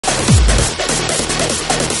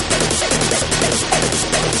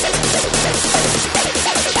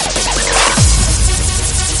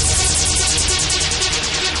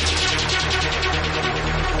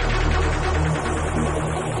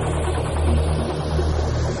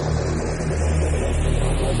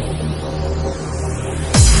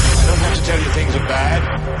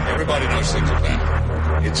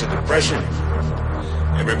depression.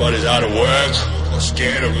 Everybody's out of work or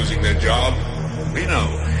scared of losing their job. We know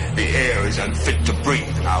the air is unfit to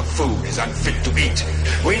breathe and our food is unfit to eat.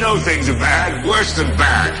 We know things are bad, worse than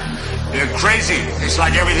bad. They're crazy. It's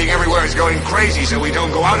like everything everywhere is going crazy, so we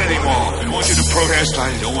don't go out anymore. I don't want you to protest.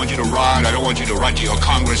 I don't want you to riot. I don't want you to write to your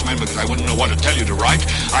congressman because I wouldn't know what to tell you to write.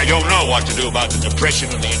 I don't know what to do about the depression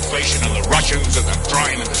and the inflation and the Russians and the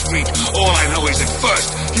crime in the street. All I know is that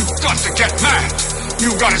first, you've got to get mad.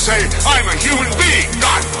 You've got to say, I'm a human being.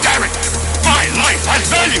 God damn it. My life has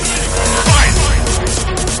value. My life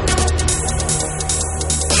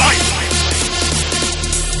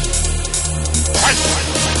has value.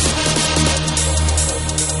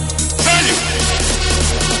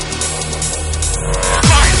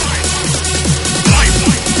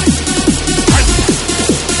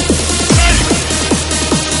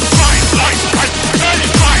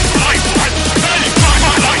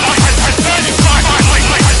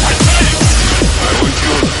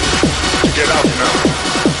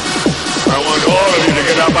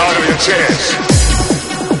 Up out of your chairs.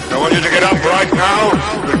 I want you to get up right now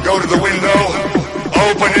and go to the window,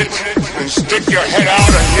 open it, and stick your head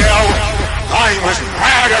out and yell, I'm as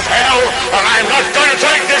mad as hell, and I'm not gonna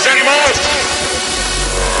take this anymore!